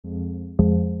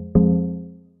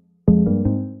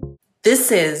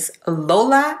This is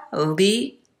Lola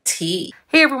Lee T.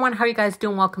 Hey everyone, how are you guys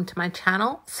doing? Welcome to my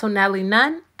channel. So Natalie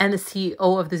Nunn and the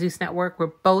CEO of the Zeus Network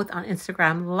were both on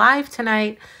Instagram Live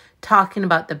tonight talking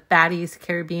about the Baddies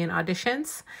Caribbean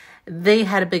auditions. They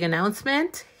had a big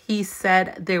announcement. He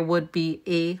said there would be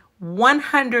a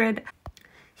 100K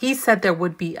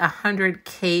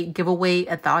giveaway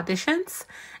at the auditions,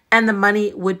 and the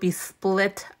money would be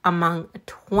split among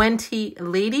 20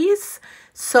 ladies.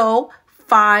 So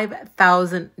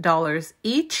 $5,000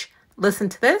 each. Listen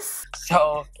to this.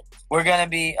 So we're going to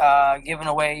be giving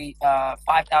away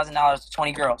 $5,000 to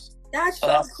 20 girls. That's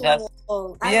so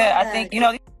cool. I think,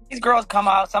 these girls come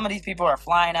out. Some of these people are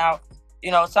flying out.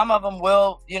 Some of them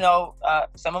will,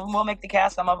 some of them will make the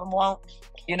cast. Some of them won't,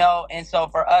 and so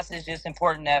for us, it's just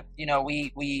important that,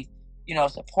 we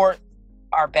support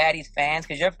our Baddies fans,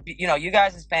 because you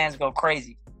guys as fans go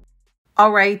crazy.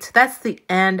 All right, that's the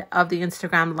end of the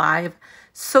Instagram Live.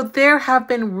 So there have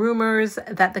been rumors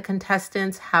that the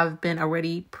contestants have been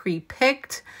already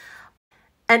pre-picked.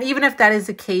 And even if that is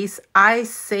the case, I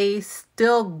say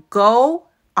still go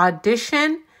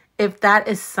audition if that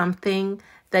is something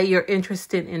that you're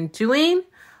interested in doing.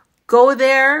 Go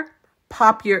there,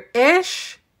 pop your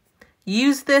ish.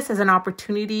 Use this as an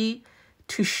opportunity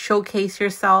to showcase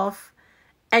yourself,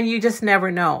 and you just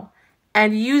never know.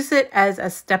 And use it as a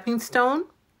stepping stone.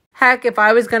 Heck, if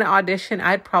I was going to audition,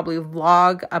 I'd probably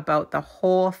vlog about the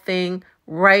whole thing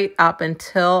right up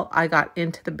until I got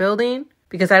into the building,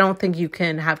 because I don't think you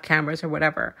can have cameras or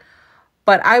whatever.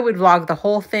 But I would vlog the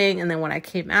whole thing, and then when I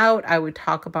came out, I would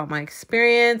talk about my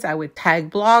experience. I would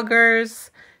tag bloggers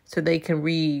so they can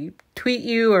retweet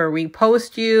you or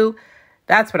repost you.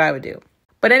 That's what I would do.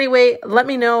 But anyway, let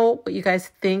me know what you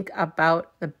guys think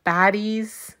about the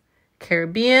Baddies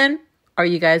Caribbean. Are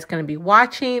you guys going to be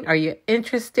watching? Are you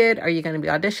interested? Are you going to be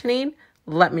auditioning?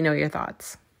 Let me know your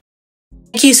thoughts.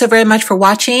 Thank you so very much for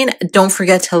watching. Don't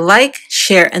forget to like,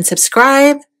 share, and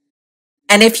subscribe.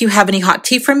 And if you have any hot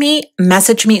tea for me,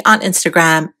 message me on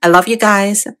Instagram. I love you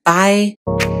guys. Bye.